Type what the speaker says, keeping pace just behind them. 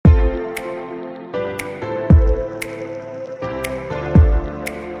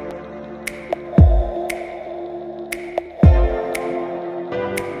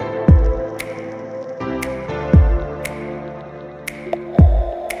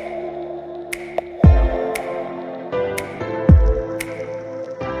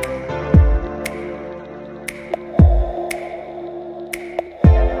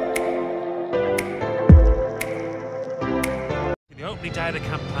the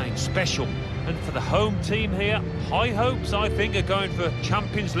campaign special. And for the home team here, high hopes, I think, are going for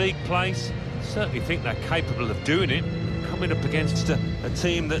Champions League place. Certainly think they're capable of doing it. Coming up against a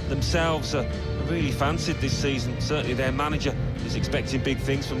team that themselves are really fancied this season. Certainly their manager is expecting big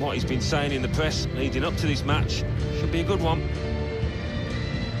things from what he's been saying in the press leading up to this match. Should be a good one.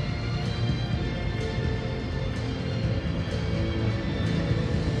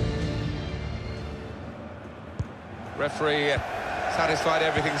 Referee satisfied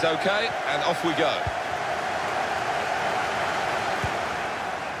everything's okay, and off we go.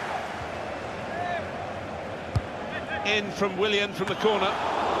 In from Willian from the corner.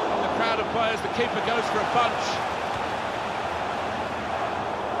 In the crowd of players, the keeper goes for a punch.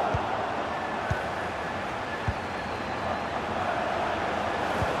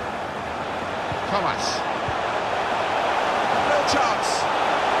 Thomas. Real chance.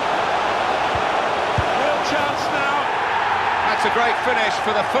 Real chance now. That's a great finish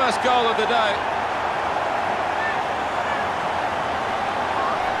for the first goal of the day.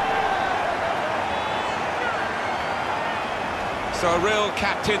 So a real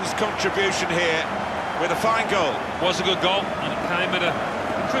captain's contribution here with a fine goal. Was a good goal, and it came at a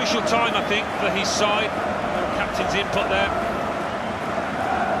crucial time, I think, for his side. No captain's input there.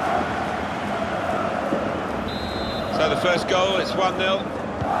 So the first goal, it's 1-0.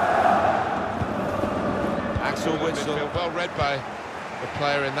 Axel Witsel, well read by the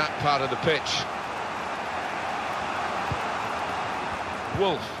player in that part of the pitch.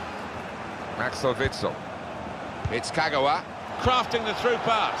 Wolf. Axel Witsel. It's Kagawa. Crafting the through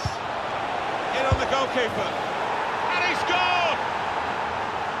pass. In on the goalkeeper. And he scored!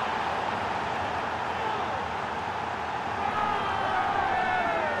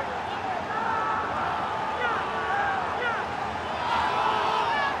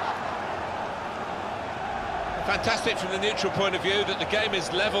 Fantastic from the neutral point of view that the game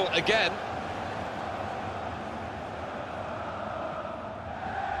is level again.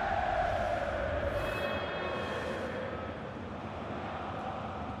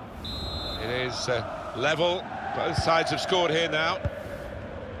 It is level. Both sides have scored here now.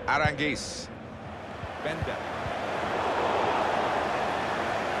 Aranguiz. Bender.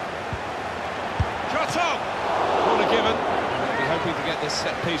 Shot on! Corner given. They'll be hoping to get this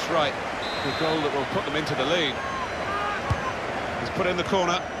set piece right. The goal that will put them into the lead. He's put in the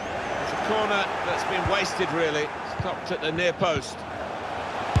corner. It's a corner that's been wasted, really. Stopped at the near post.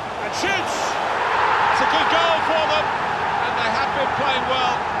 And shoots! It's a good goal for them. And they have been playing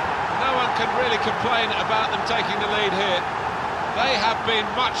well. No one can really complain about them taking the lead here. They have been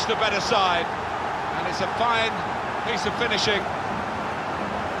much the better side. And it's a fine piece of finishing.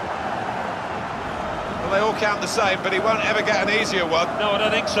 Well, they all count the same, but he won't ever get an easier one. No, I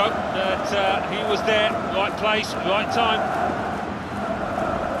don't think so. But he was there, right place, right time.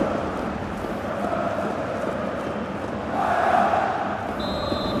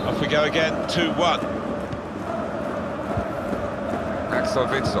 Off we go again, 2-1. Axel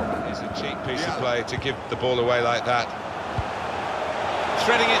Witsel. It's a cheap piece of play to give the ball away like that.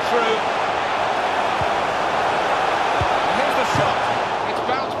 Threading it through. And here's the shot. It's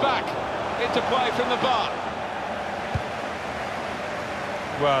bounced back into play from the bar.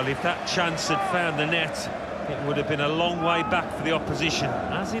 Well, if that chance had found the net, it would have been a long way back for the opposition.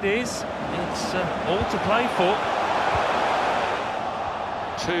 As it is, it's all to play for.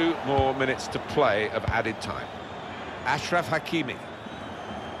 2 more minutes to play of added time. Ashraf Hakimi.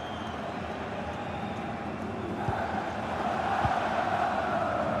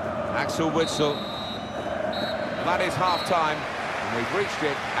 Axel Witsel. That is half-time, and we've reached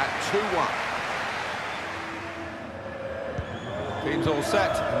it at 2-1. Team's all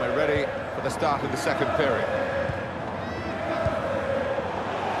set, and we're ready for the start of the second period.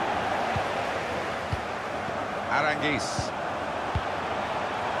 Aranguiz.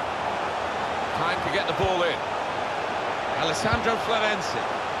 Time to get the ball in. Alessandro Florenzi.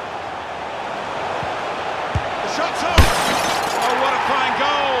 The shot's on! Oh, what a fine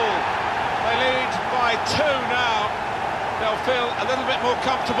goal! They lead by 2 now. They'll feel a little bit more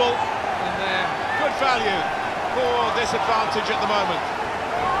comfortable, and they're good value for this advantage at the moment.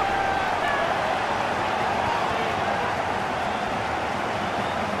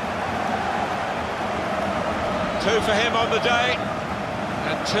 Two for him on the day,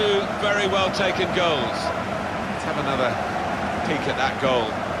 and 2 very well taken goals. Let's have another peek at that goal.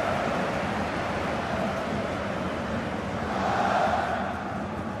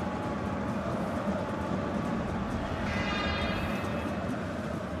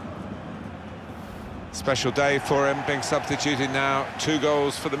 Special day for him, being substituted now. 2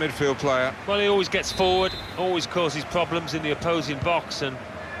 goals for the midfield player. Well, he always gets forward, always causes problems in the opposing box, and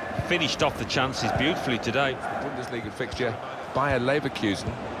finished off the chances beautifully today. Bundesliga fixture, Bayer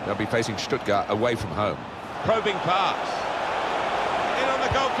Leverkusen. They'll be facing Stuttgart away from home. Probing pass. In on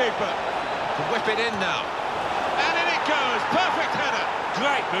the goalkeeper. To whip it in now. And in it goes. Perfect header.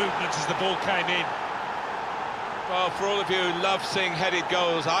 Great movement as the ball came in. Well, for all of you who love seeing headed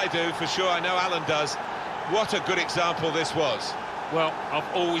goals, I do for sure. I know Alan does. What a good example this was. Well, I've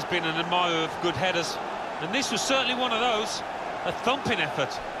always been an admirer of good headers, and this was certainly one of those. A thumping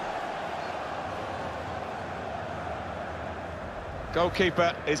effort.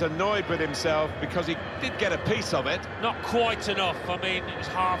 Goalkeeper is annoyed with himself because he did get a piece of it. Not quite enough. I mean, it was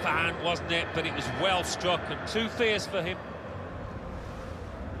half a hand, wasn't it? But it was well struck and too fierce for him.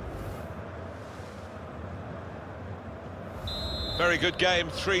 Very good game,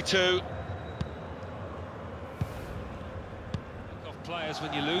 3-2. Off players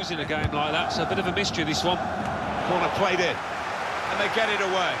when you lose in a game like that, so a bit of a mystery, this one. Corner played in, and they get it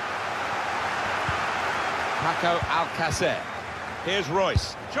away. Paco Alcacer. Here's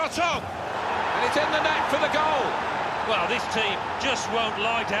Royce. Shot on! And it's in the net for the goal. Well, this team just won't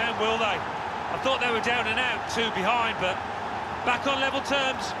lie down, will they? I thought they were down and out, 2 behind, but back on level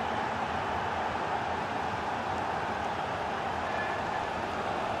terms.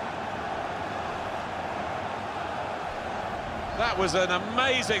 That was an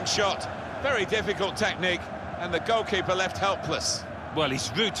amazing shot. Very difficult technique, and the goalkeeper left helpless. Well,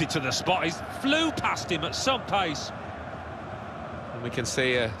 he's rooted to the spot. He flew past him at some pace. And we can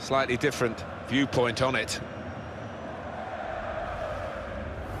see a slightly different viewpoint on it.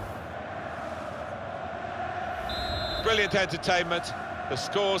 Brilliant entertainment. The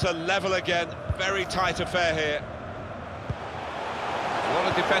scores are level again. Very tight affair here. A lot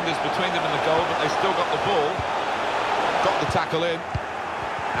of defenders between them and the goal, but they still got the ball. Got the tackle in.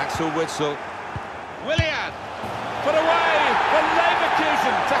 Axel Witsel. Willian! Put away for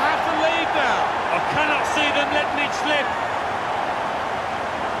Leverkusen to have the lead now. I cannot see them letting it slip.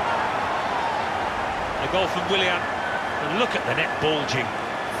 A goal from Willian. And look at the net bulging.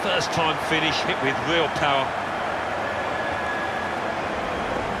 First time finish, hit with real power.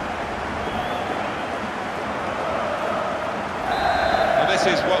 Well, this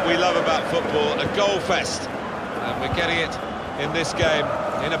is what we love about football, a goal fest. And we're getting it in this game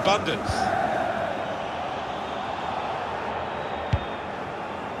in abundance.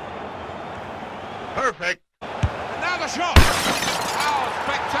 Perfect. Now the shot. How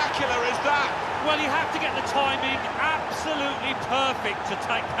spectacular is that? Well, you have to get the timing absolutely perfect to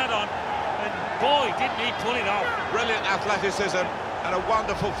take that on. And boy, didn't he pull it off. Brilliant athleticism and a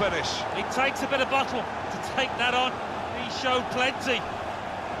wonderful finish. It takes a bit of battle to take that on. He showed plenty.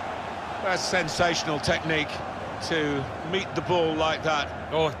 That's sensational technique to meet the ball like that.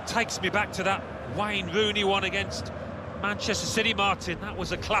 Oh, it takes me back to that Wayne Rooney one against Manchester City, Martin. That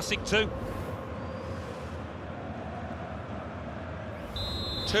was a classic too.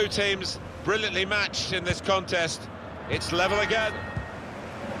 Two teams brilliantly matched in this contest. It's level again.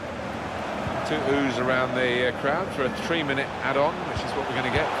 2 oohs around the crowd for a 3-minute add-on, which is what we're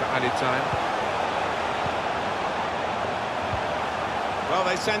going to get for added time. Well,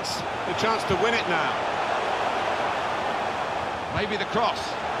 they sense the chance to win it now. Maybe the cross.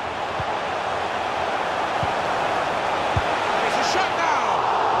 It's a shot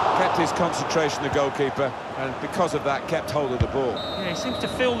now! Kept his concentration, the goalkeeper, and because of that, kept hold of the ball. Yeah, he seems to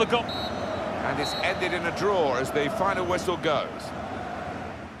feel the goal. And it's ended in a draw as the final whistle goes.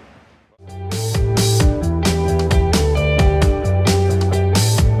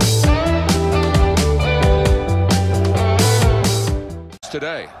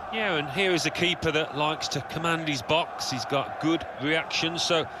 Today. Yeah, and here is a keeper that likes to command his box. He's got good reactions,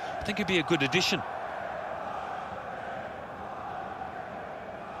 so I think he'd be a good addition.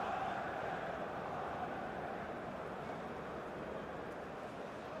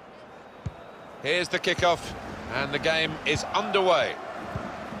 Here's the kickoff, and the game is underway.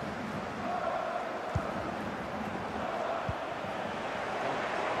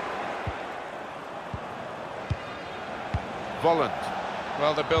 Volland.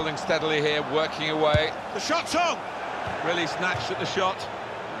 Well, they're building steadily here, working away. The shot's on! Really snatched at the shot,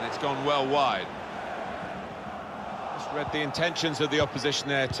 and it's gone well wide. Just read the intentions of the opposition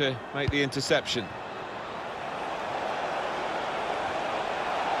there to make the interception.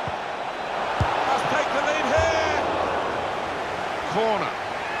 Must take the lead here! Corner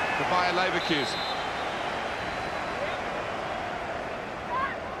for Bayer Leverkusen.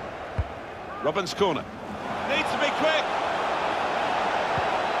 Robben's corner. Needs to be quick!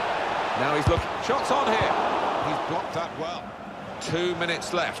 Now he's looking. Shots on here. He's blocked that well. 2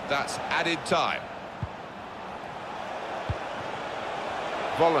 minutes left. That's added time.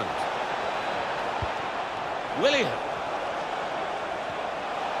 Volland. Willian.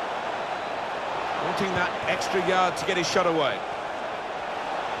 Wanting that extra yard to get his shot away.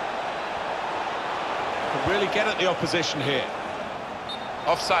 Can really get at the opposition here.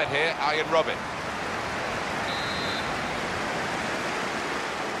 Offside here, Ian Robin.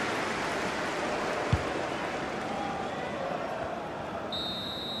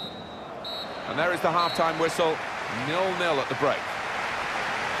 And there is the half-time whistle. 0-0 at the break.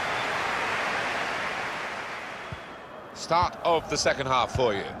 Start of the second half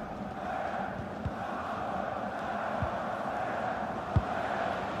for you.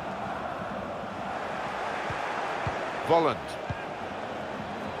 Volland.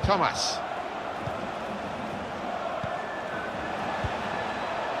 Thomas.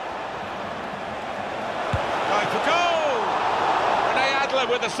 Going for goal! Rene Adler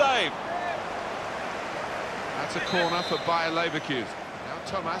with the save. That's a corner for Bayer Leverkusen. Now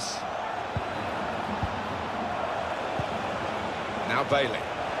Thomas. Now Bailey.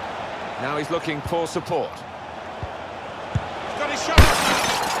 Now he's looking for support. He's got his shot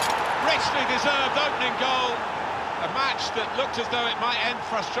up. Richly deserved opening goal. A match that looked as though it might end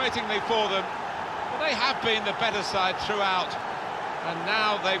frustratingly for them. But they have been the better side throughout. And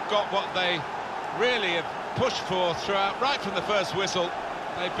now they've got what they really have pushed for throughout, right from the first whistle.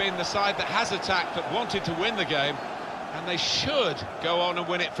 They've been the side that has attacked, but wanted to win the game. And they should go on and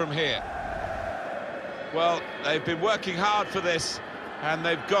win it from here. Well, they've been working hard for this, and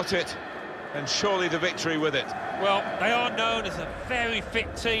they've got it, and surely the victory with it. Well, they are known as a very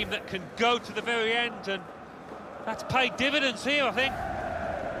fit team that can go to the very end, and that's paid dividends here, I think.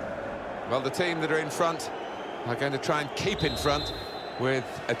 Well, the team that are in front are going to try and keep in front with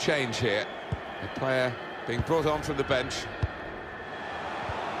a change here. A player being brought on from the bench.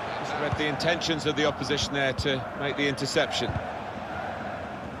 Just read the intentions of the opposition there to make the interception.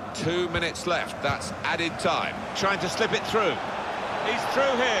 2 minutes left, that's added time. Trying to slip it through. He's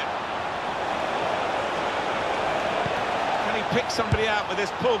through here. Can he pick somebody out with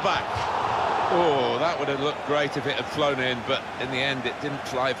this pullback? Oh, that would have looked great if it had flown in, but in the end it didn't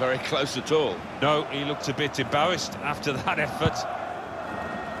fly very close at all. No, he looked a bit embarrassed after that effort.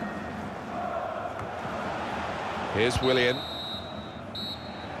 Here's Willian.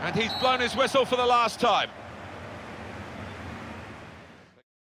 And he's blown his whistle for the last time.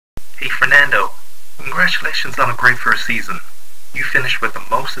 Hey Fernando, congratulations on a great first season. You finished with the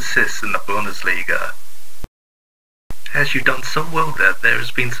most assists in the Bundesliga. As you've done so well that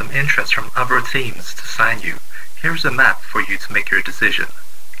there's been some interest from other teams to sign you, here's a map for you to make your decision.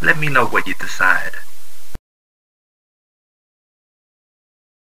 Let me know what you decide.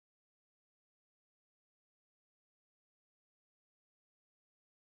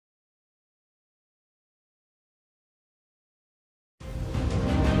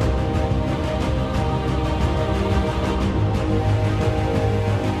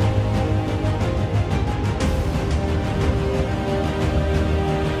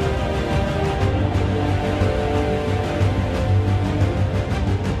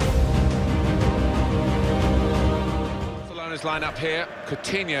 Line up here.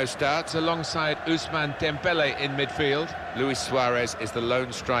 Coutinho starts alongside Ousmane Dembele in midfield. Luis Suarez is the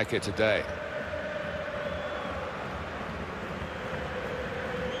lone striker today.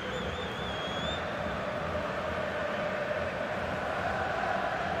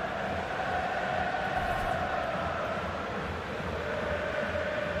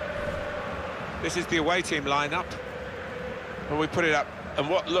 This is the away team lineup. Well, we put it up. And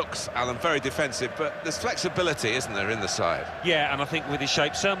what looks, Alan, very defensive, but there's flexibility, isn't there, in the side? Yeah, and I think with his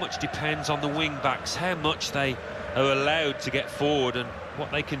shape, so much depends on the wing-backs, how much they are allowed to get forward and what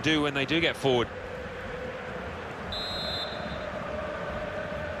they can do when they do get forward.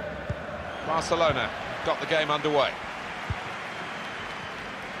 Barcelona got the game underway.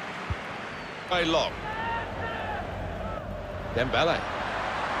 Very long. Dembele.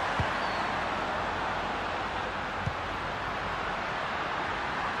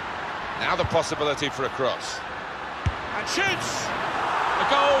 Now the possibility for a cross. And shoots! A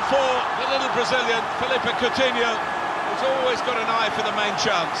goal for the little Brazilian, Felipe Coutinho, who's always got an eye for the main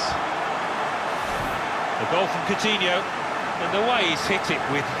chance. The goal from Coutinho, and the way he's hit it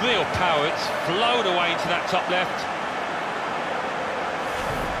with real power, it's flowed away into that top left.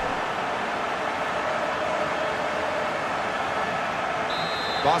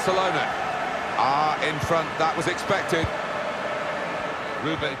 Barcelona are in front, that was expected.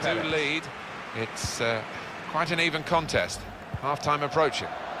 Ruben They do lead. It's quite an even contest. Half-time approaching.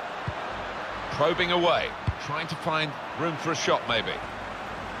 Probing away, trying to find room for a shot, maybe.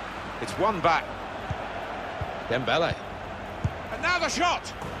 It's one back. Dembele. And now the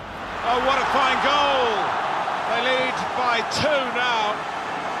shot! Oh, what a fine goal! They lead by 2 now.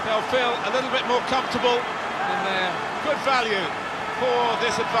 They'll feel a little bit more comfortable in their good value for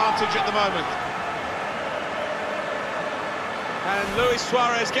this advantage at the moment. And Luis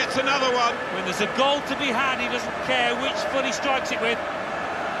Suarez gets another one. When there's a goal to be had, he doesn't care which foot he strikes it with.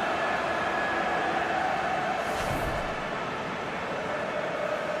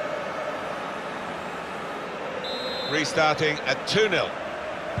 Restarting at 2-0.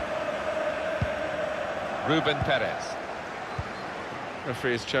 Ruben Perez.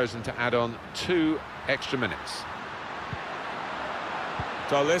 Referee has chosen to add on 2 extra minutes.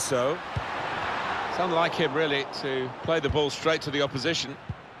 Tercero. It's unlike him, really, to play the ball straight to the opposition.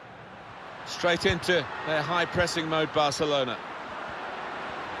 Straight into their high-pressing mode, Barcelona.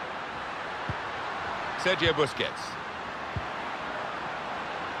 Sergio Busquets.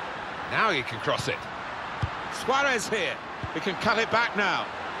 Now he can cross it. Suarez here. He can cut it back now.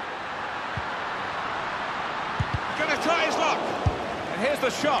 He's going to try his luck. And here's the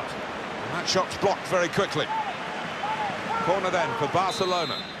shot. And that shot's blocked very quickly. Corner then for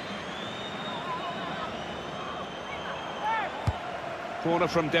Barcelona. Corner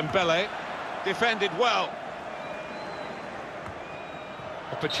from Dembele. Defended well.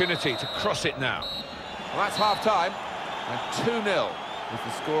 Opportunity to cross it now. Well, that's half-time. And 2-0 is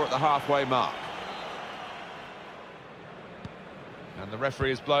the score at the halfway mark. And the referee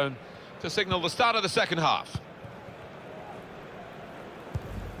has blown to signal the start of the second half.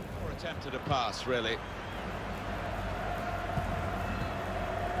 Or attempted a pass, really.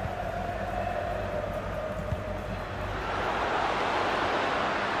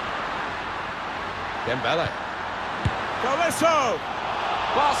 Dembele. Tercero!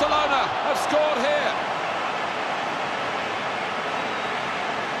 Barcelona have scored here.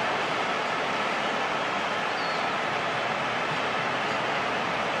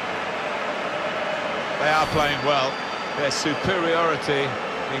 They are playing well. Their superiority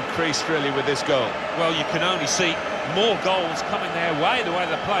increased really with this goal. Well, you can only see more goals coming their way, the way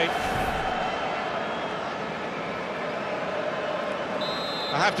they played.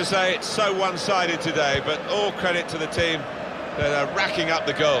 I have to say it's so one-sided today, but all credit to the team that are racking up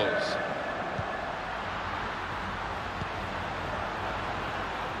the goals.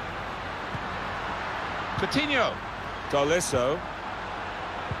 Coutinho. Tercero.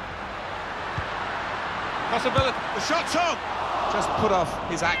 Possibility. The shot's on. Just put off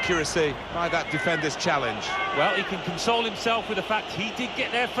his accuracy by that defender's challenge. Well, he can console himself with the fact he did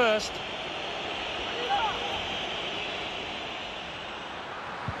get there first.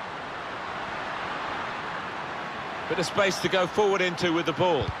 Bit of space to go forward into with the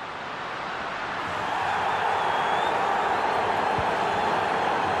ball. He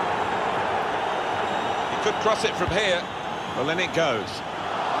could cross it from here. Well, then it goes.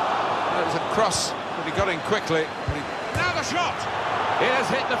 It was a cross, but he got in quickly. Now the shot! It has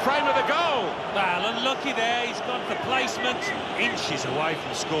hit the frame of the goal. Well, unlucky there. He's gone for placement, inches away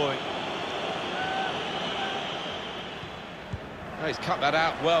from scoring. Oh, he's cut that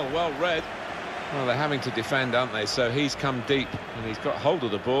out well read. Well, they're having to defend, aren't they? So he's come deep, and he's got hold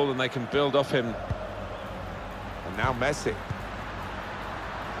of the ball, and they can build off him. And now Messi.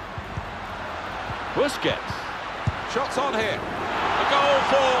 Busquets. Shots on here. A goal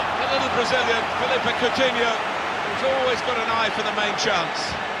for the little Brazilian, Felipe Coutinho, who's always got an eye for the main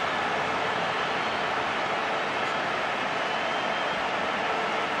chance.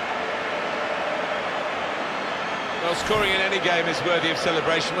 Well, scoring in any game is worthy of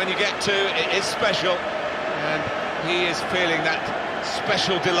celebration. When you get 2, it is special, and he is feeling that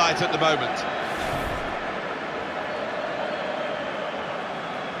special delight at the moment.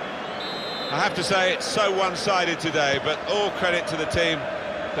 I have to say it's so one-sided today, but all credit to the team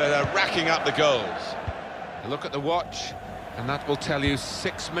that are racking up the goals. A look at the watch, and that will tell you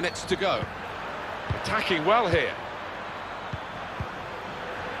 6 minutes to go. Attacking well here.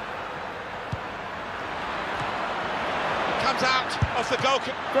 Comes out off the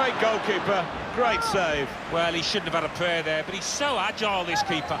goalkeeper. Great goalkeeper, great save. Well, he shouldn't have had a prayer there, but he's so agile, this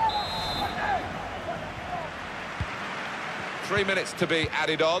keeper. 3 minutes to be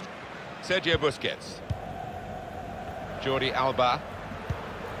added on. Sergio Busquets. Jordi Alba.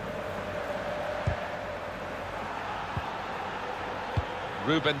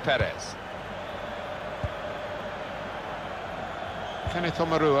 Ruben Perez. Kenneth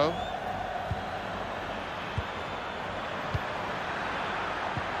Omaruo.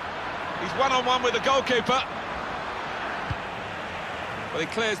 He's one-on-one with the goalkeeper. Well, he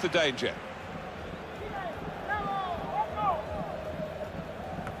clears the danger.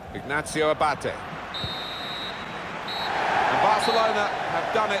 Ignacio Abate. And Barcelona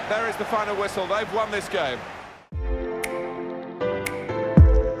have done it. There is the final whistle. They've won this game.